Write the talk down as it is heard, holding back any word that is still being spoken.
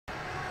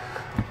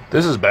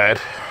This is bad.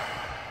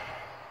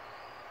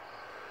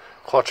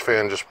 Clutch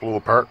fan just blew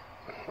apart.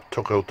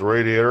 Took out the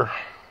radiator.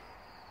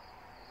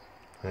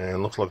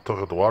 And looks like took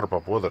out the water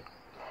pump with it.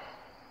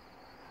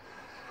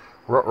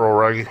 Ruh-roh,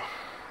 Raggy.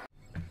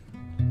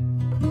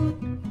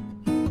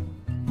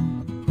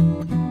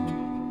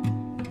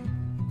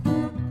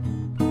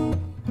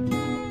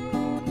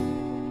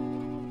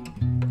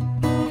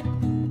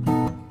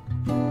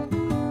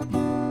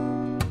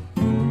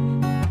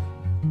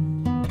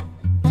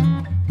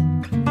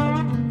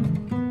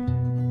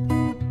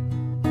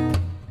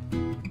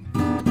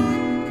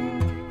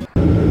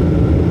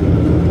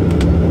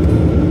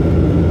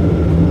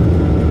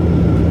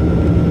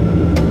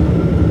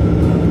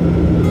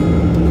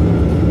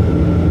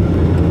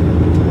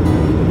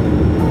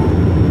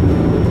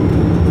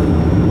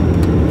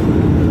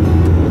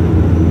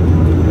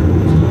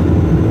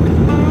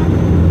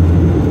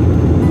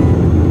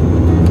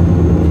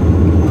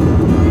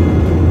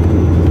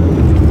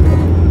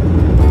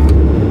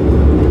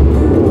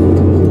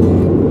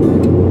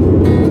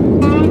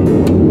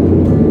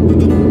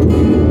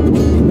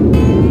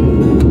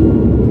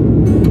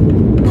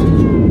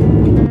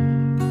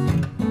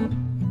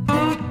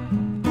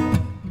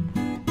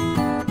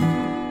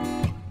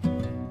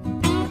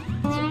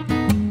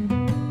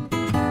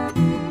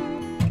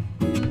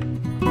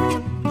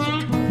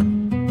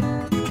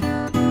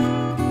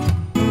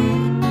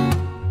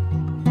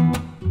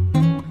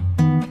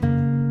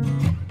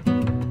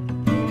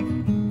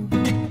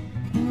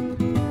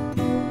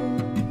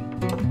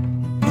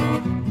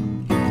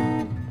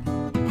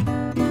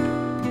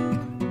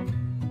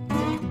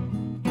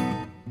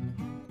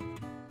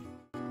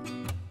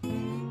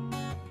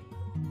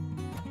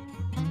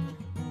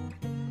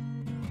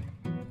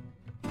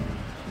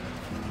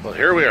 Well,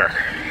 here we are.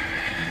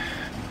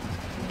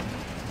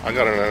 I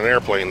got in an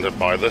airplane to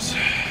buy this.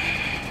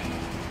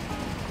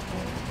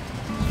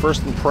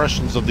 First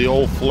impressions of the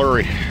old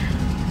Fleury.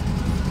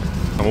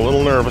 I'm a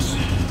little nervous.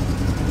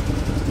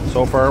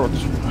 So far, it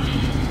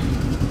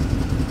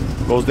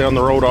goes down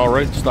the road all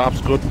right,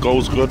 stops good,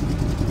 goes good.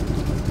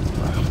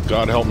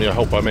 God help me, I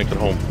hope I make it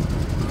home.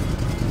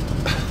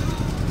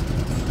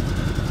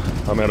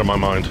 I'm out of my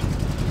mind.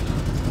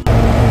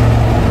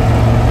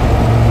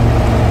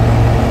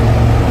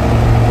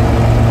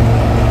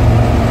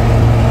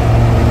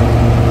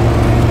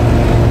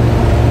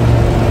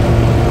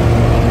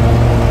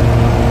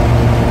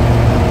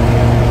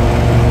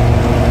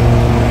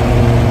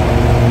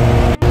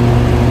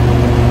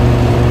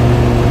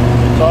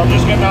 I'm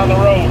just getting on the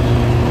road.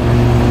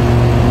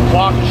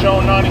 Clock is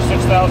showing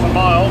 96,000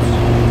 miles.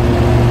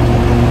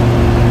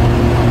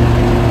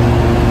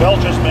 Bell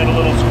just made a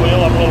little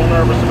squeal. I'm a little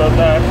nervous about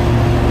that.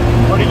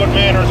 Pretty good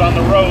manners on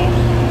the road.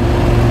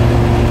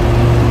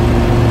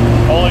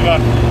 Only got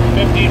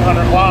 1,500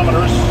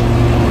 kilometers.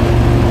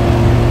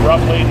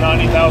 Roughly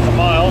 90,000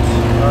 miles,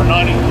 or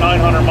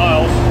 900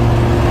 miles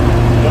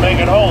to make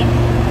it home.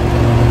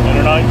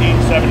 In a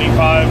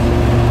 1975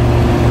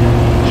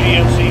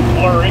 GMC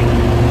Fleury.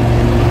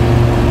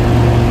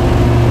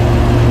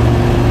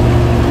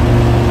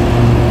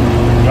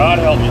 God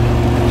help me.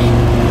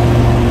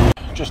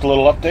 Just a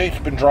little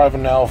update. Been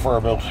driving now for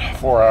about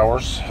 4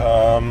 hours.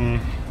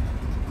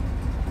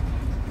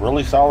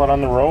 Really solid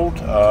on the road.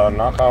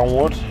 Knock on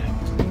wood.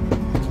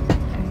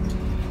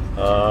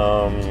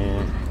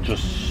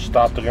 Just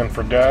stopped again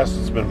for gas.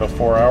 It's been about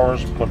 4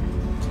 hours. Put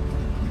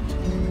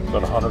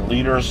about 100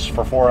 liters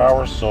for 4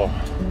 hours, so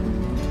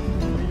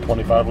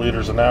 25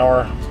 liters an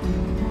hour.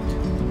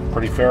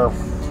 Pretty fair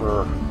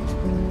for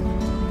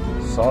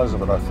the size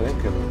of it, I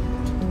think. And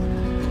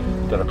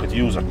that I could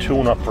use a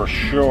tune-up for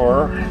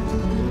sure.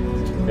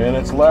 And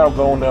it's loud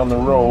going down the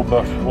road,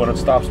 but when it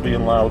stops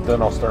being loud,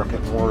 then I'll start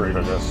getting worried,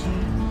 I guess.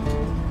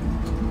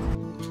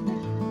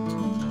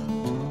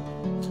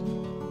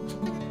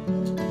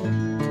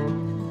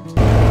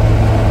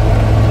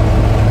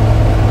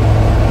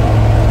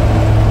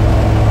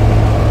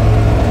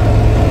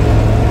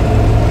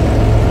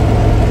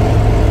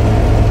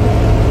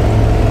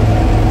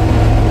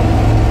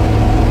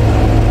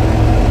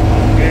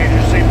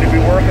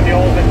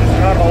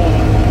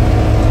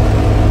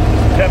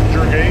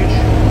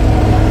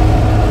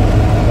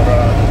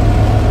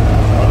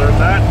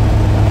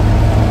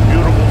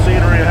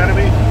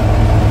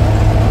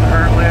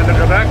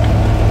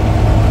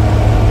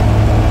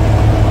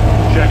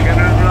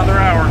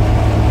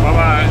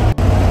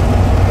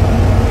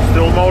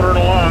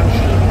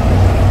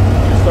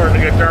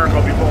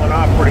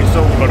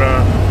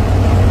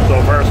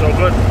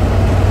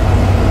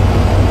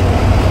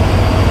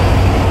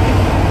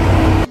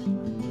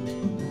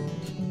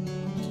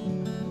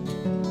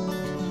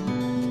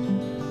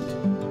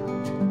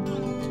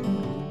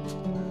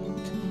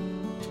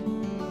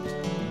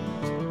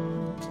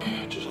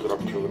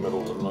 Through the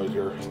middle of the night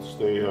here. It's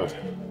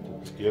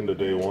the end of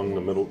day one,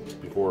 the middle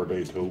before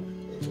day two.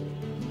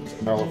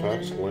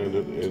 Halifax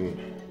landed in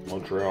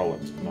Montreal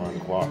at 9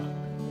 o'clock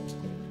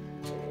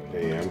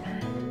a.m.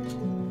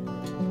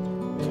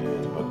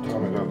 And by the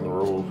time I got on the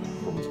road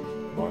from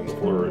behind the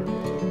Fleury, it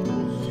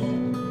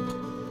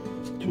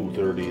was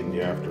 2:30 in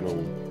the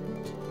afternoon.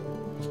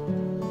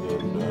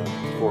 And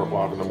 4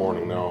 o'clock in the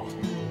morning now. I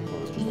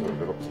just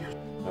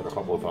had a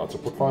couple of thoughts. I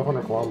put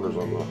 500 kilometers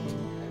on the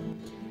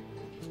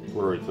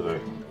fleury today.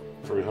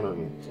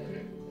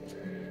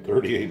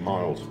 338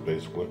 miles,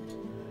 basically.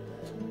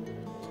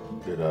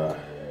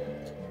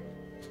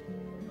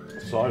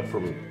 Aside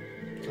from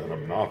an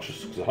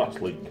obnoxious exhaust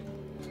leak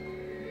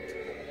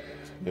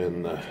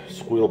and the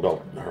squeal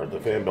belt, or the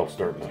fan belt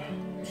starting to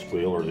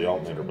squeal, or the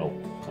alternator belt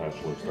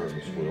actually starting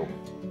to squeal,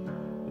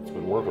 it's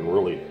been working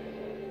really,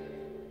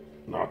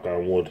 knock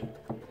on wood,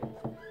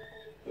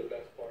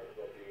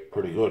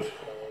 pretty good.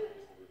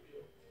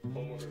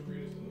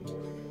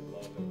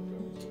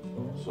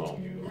 So,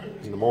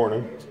 in the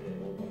morning,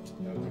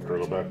 after I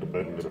go back to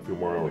bed and get a few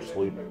more hours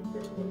sleep,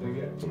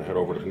 I'm gonna head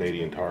over to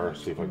Canadian Tire,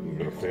 see if I can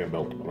get a fan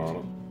belt to put on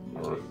it,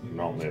 or an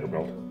alternator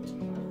belt.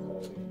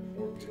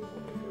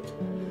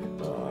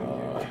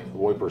 The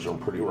wipers are in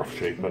pretty rough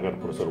shape. I gotta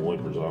put a set of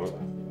wipers on it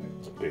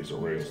in case it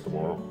rains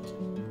tomorrow,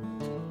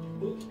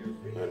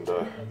 and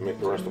make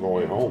the rest of my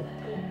way home,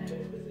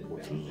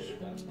 which is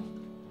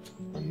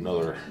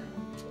another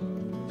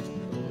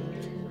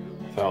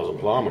 1,000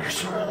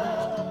 kilometers.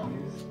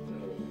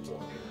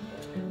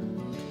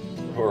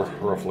 Or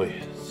roughly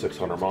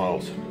 600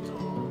 miles.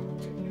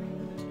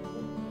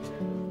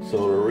 So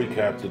to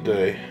recap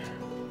today,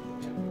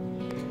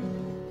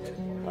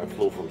 I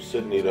flew from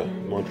Sydney to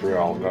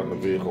Montreal, got in a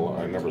vehicle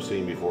I'd never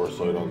seen before,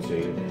 sight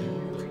unseen.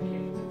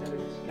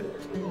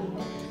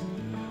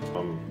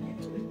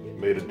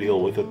 Made a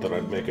deal with it that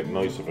I'd make it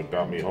nice if it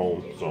got me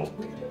home, so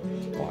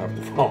I'll have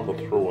to follow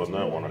through on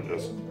that one, I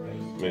guess.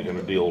 Making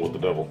a deal with the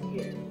devil.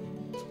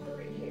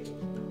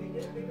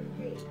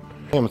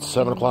 It's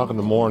 7 o'clock in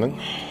the morning.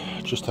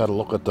 Just had a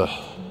look at the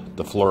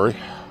fleury,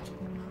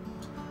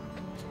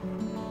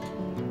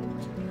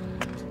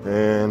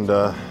 and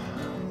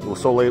it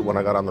was so late when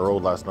I got on the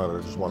road last night. I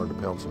just wanted to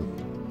pound some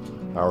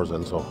hours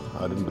in, so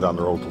I didn't get on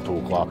the road till 2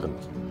 o'clock. And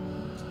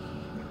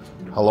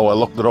although I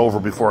looked it over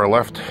before I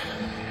left,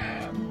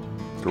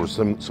 there were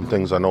some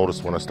things I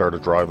noticed when I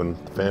started driving.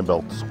 The fan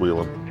belt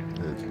squealing.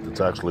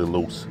 It's actually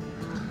loose.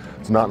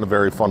 It's not in a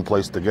very fun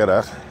place to get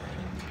at.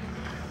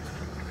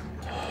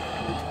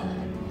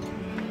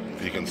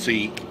 If you can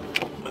see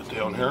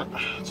down here,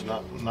 it's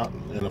not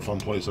in a fun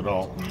place at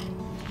all.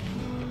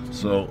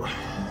 So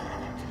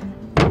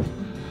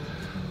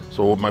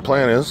what my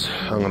plan is,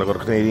 I'm going to go to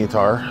Canadian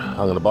Tire.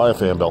 I'm going to buy a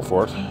fan belt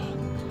for it.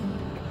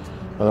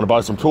 I'm going to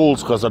buy some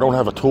tools because I don't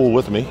have a tool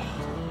with me.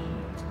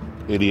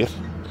 Idiot.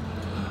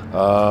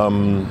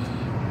 I'm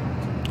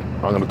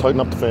going to tighten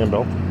up the fan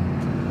belt,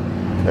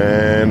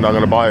 and I'm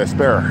going to buy a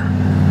spare.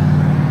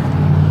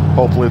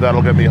 Hopefully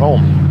that'll get me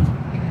home.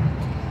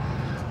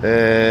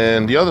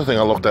 And the other thing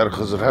I looked at,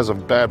 because it has a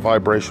bad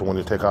vibration when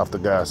you take off the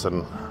gas,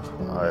 and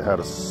I had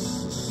a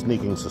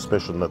sneaking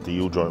suspicion that the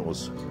U-joint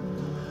was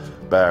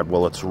bad.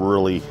 Well, it's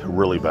really,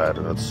 really bad,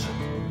 and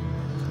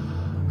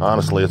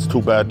honestly, it's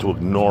too bad to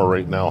ignore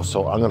right now.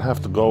 So I'm gonna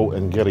have to go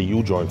and get a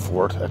U-joint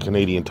for it at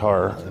Canadian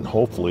Tire, and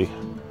hopefully,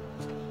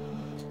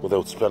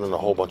 without spending a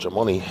whole bunch of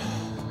money,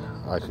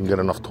 I can get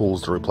enough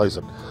tools to replace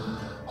it.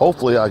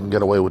 Hopefully, I can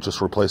get away with just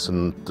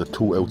replacing the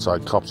 2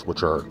 outside cups,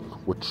 which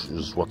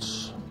is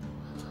what's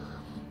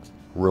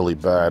really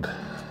bad,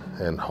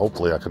 and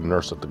hopefully I can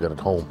nurse it to get it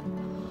home.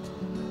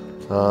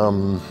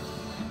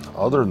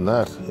 Other than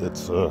that,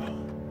 it's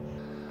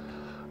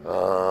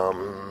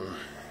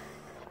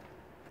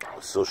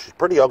so she's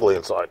pretty ugly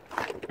inside.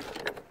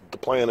 The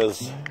plan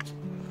is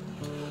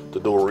to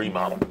do a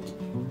remodel.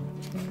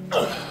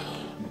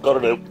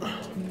 Gut it out,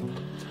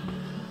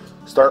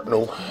 start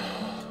new.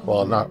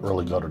 Well, not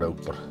really gut it out,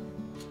 but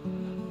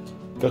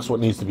fix what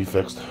needs to be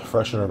fixed,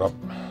 freshen it up,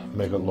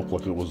 make it look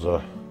like it was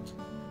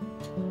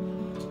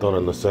done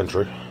in the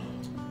century,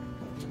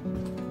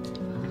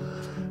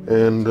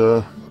 and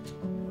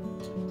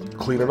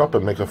clean it up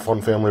and make a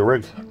fun family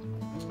rig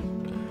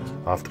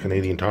off the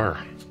Canadian Tire,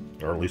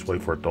 or at least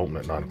wait for it to open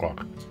at 9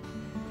 o'clock.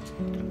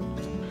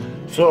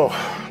 So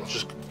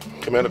just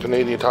came out of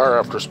Canadian Tire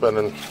after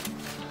spending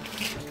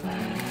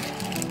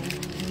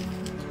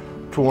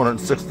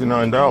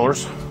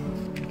 $269.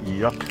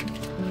 Yuck.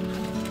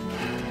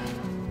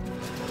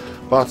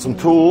 Bought some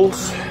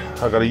tools.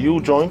 I got a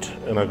U-joint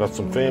and I got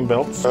some fan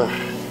belts.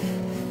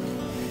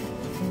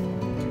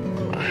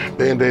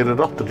 Band-aided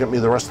up to get me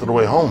the rest of the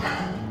way home,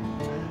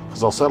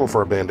 because I'll settle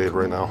for a Band-Aid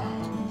right now.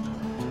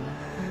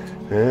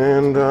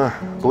 And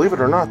believe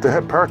it or not, they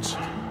had parts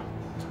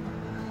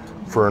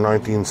for a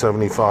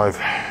 1975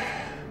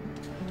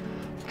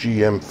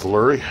 GM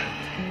Fleury.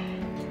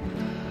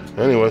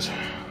 Anyways,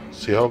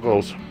 see how it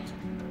goes.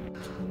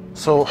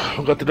 So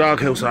I've got the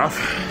doghouse off.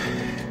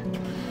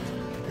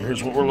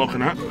 Here's what we're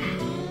looking at.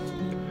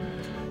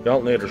 The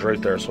alternator's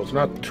right there, so it's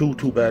not too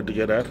bad to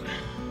get at.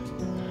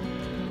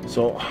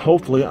 So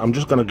hopefully I'm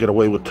just gonna get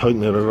away with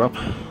tightening it up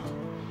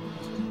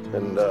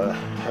and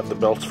have the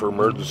belts for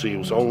emergency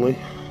use only.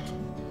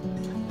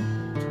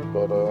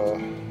 But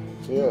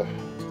yeah.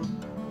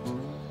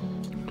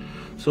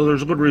 So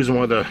there's a good reason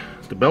why the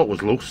belt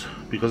was loose,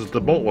 because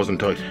the bolt wasn't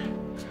tight.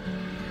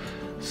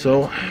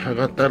 So I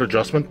got that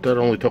adjustment. That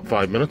only took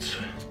 5 minutes.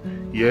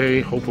 Yay,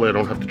 hopefully I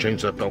don't have to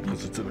change that belt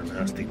because it's in a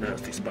nasty,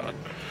 nasty spot.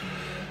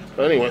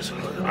 Anyways,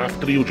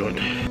 after the U-joint.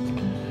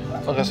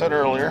 Like I said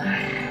earlier,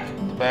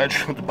 the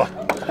badge with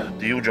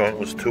the U-joint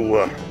was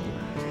too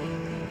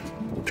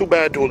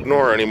bad to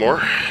ignore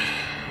anymore.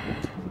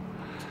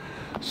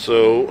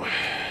 So,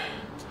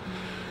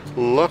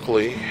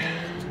 luckily,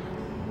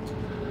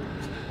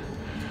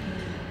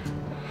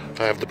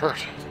 I have the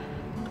part.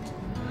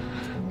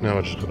 Now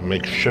I'm just going to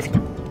make shift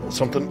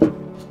something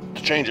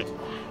to change it.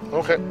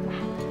 Okay.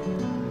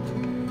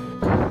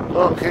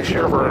 Well, in case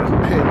you're ever in a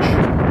pinch,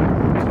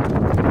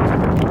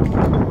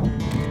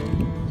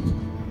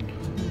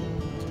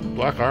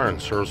 black iron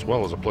serves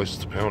well as a place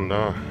to pound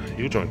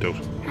U-joint out.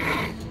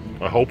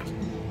 I hope.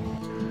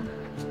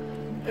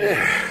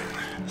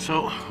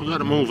 So we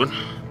got it moving.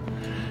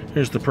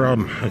 Here's the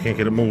problem: I can't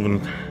get it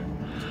moving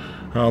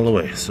all the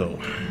way. So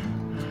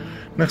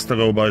next I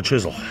go buy a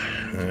chisel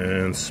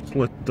and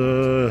split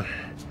the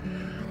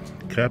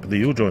cap of the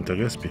U-joint, I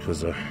guess,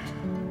 because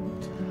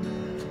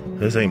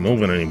this ain't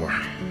moving anymore.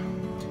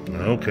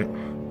 Okay.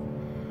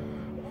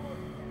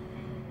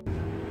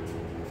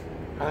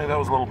 I think that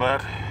was a little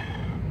bad.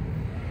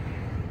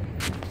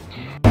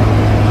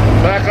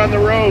 Back on the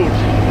road.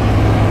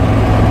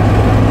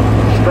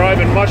 It's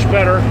driving much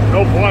better,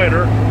 no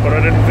quieter, but I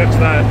didn't fix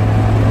that.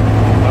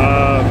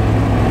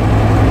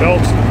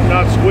 Belt's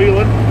not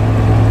squealing.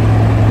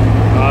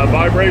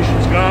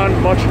 Vibration's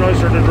gone, much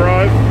nicer to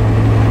drive.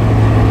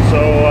 So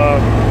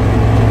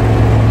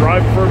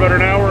drive for about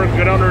an hour and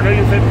get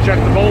underneath it, check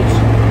the bolts,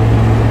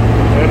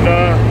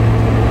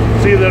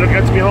 and see that it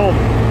gets me home.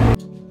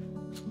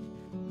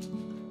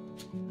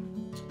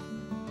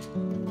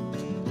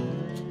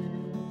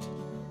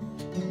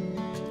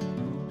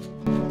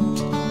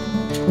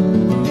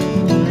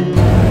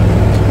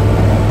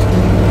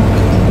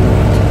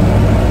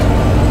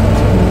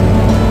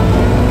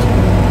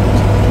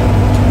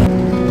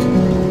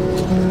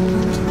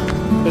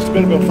 It's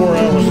been about 4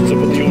 hours since I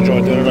put the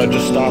U-joint in it. I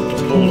just stopped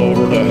and pulled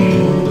over to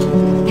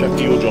check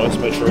the U-joints,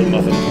 make sure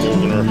nothing's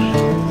moving or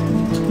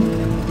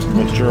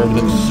make sure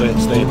everything's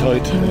staying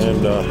tight.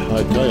 And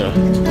I tell you,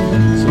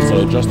 since I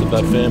adjusted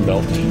that fan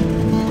belt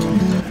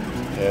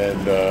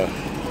and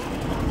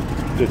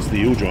fixed the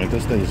U-joint,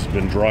 this thing's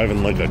been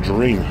driving like a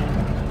dream.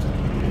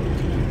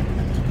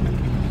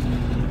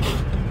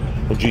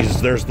 Oh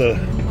Jesus, there's the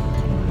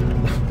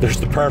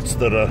parts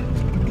that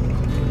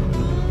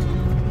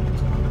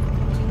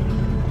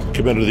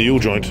came into the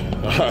U-joint.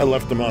 I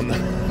left them on the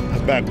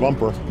back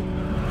bumper.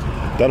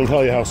 That'll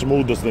tell you how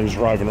smooth this thing's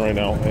driving right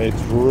now. It's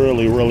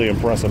really, really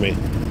impressing me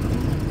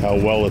how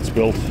well it's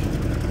built,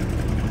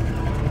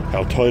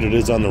 how tight it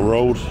is on the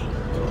road.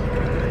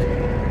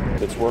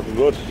 It's working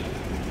good.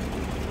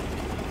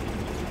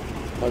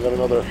 I got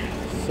another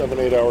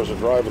 7-8 hours of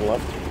driving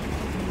left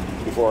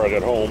before I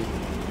get home.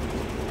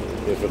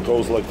 If it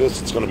goes like this,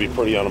 it's going to be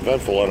pretty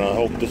uneventful, and I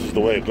hope this is the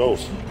way it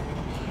goes.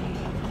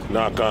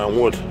 Knock on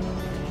wood.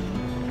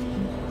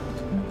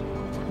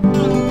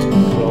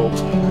 So,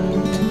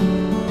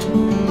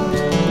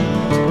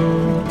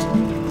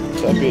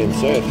 that being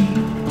said,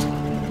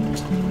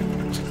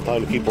 it's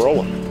time to keep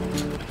rolling.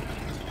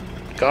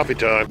 Coffee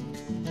time.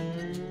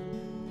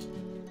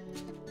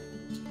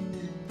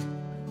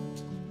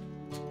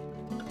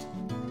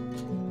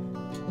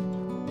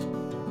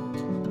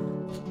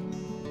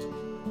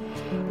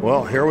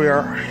 Well, here we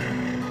are.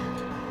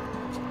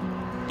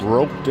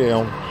 Broke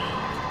down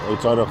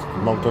outside of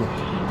Moncton.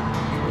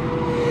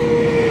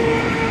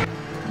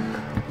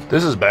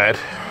 This is bad.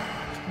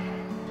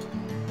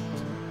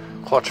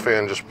 Clutch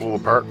fan just blew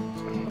apart.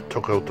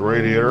 Took out the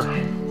radiator.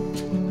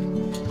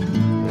 And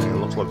it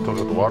looks like took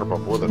out the water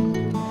pump with it.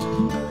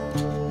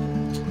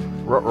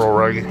 Ruh-roh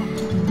raggy.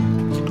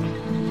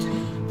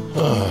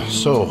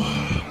 So,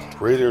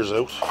 radiator's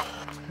out.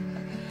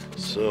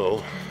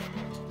 So,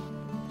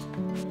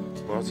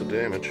 lots of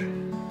damage.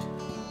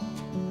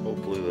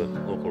 Hopefully the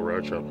local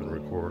ride shop can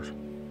record.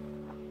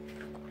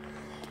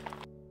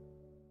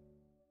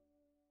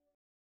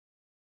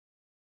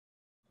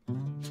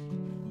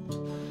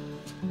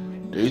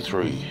 Day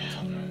 3.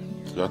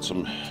 Got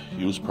some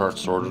used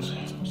parts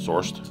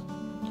sourced.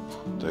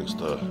 Thanks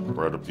to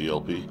Brett at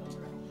BLP.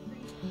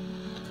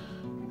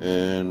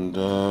 And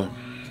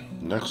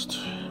next,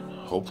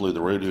 hopefully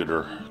the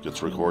radiator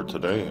gets recorded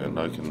today and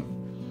I can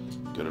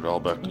get it all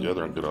back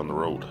together and get on the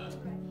road.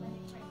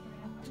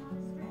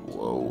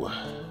 Whoa.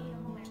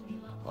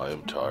 I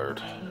am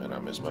tired and I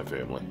miss my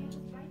family.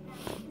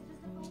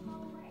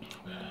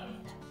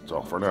 That's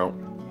all for now.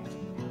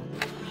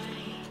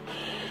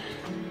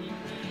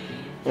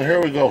 Well,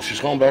 here we go. She's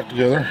going back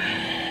together.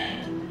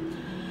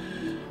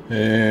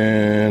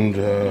 And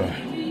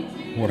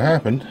what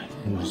happened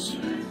was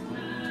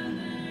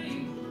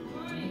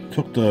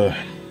took the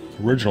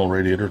original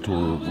radiator to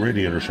a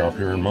radiator shop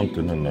here in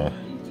Moncton, and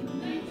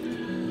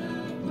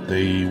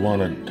they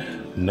wanted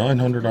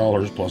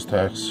 $900 plus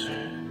tax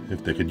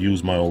if they could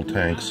use my old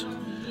tanks,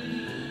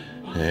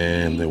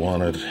 and they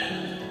wanted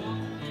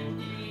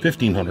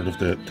 $1,500 if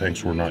the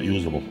tanks were not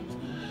usable.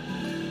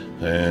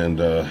 And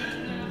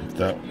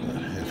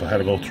if I had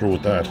to go through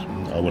with that,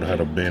 I would have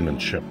had a bin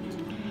and ship.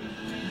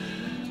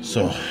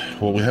 So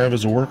what we have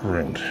is a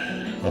workaround,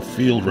 a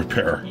field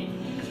repair.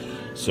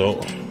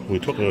 So we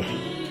took a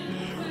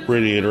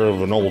radiator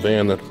of an old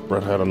van that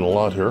Brett had on the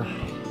lot here,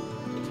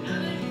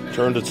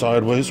 turned it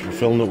sideways, we're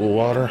filling it with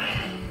water,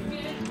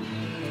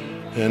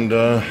 and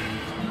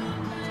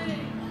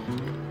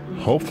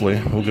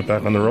hopefully we'll get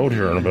back on the road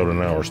here in about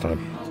an hour's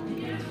time.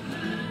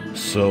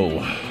 So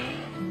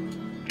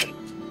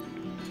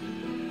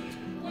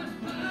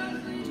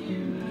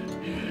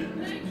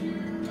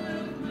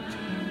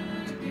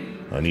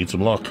I need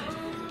some luck.